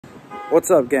What's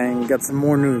up, gang? We got some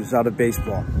more news out of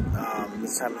baseball.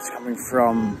 This time it's coming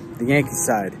from the Yankees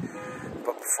side.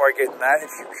 But before I get in that,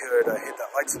 if you could hit that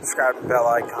like, subscribe, and bell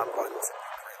icon buttons,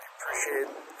 I'd really appreciate it.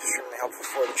 It's extremely helpful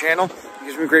for the channel. It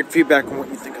gives me great feedback on what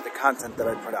you think of the content that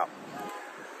I put out.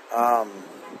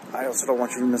 I also don't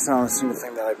want you to miss out on a single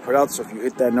thing that I put out, so if you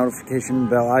hit that notification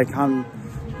bell icon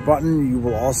button, you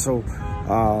will also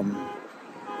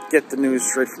get the news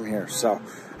straight from here. So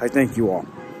I thank you all.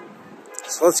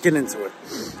 So let's get into it.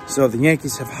 So the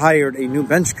Yankees have hired a new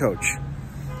bench coach.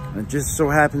 It just so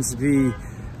happens to be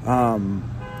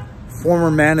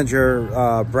former manager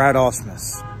Brad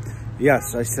Ausmus.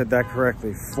 Yes, I said that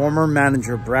correctly. Former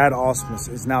manager Brad Ausmus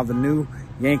is now the new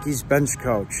Yankees bench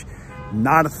coach.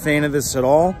 Not a fan of this at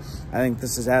all. I think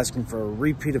this is asking for a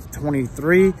repeat of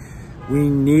 23. We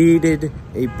needed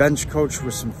a bench coach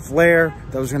with some flair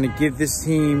that was going to give this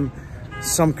team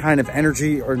some kind of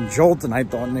energy or jolt, and I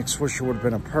thought Nick Swisher would have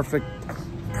been a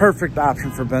perfect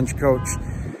option for bench coach.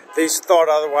 They thought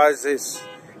otherwise,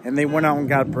 and they went out and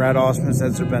got Brad Ausmus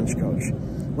as their bench coach.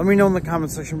 Let me know in the comment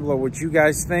section below what you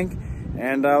guys think,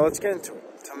 and let's get into it.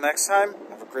 Until next time,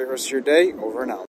 have a great rest of your day. Over and out.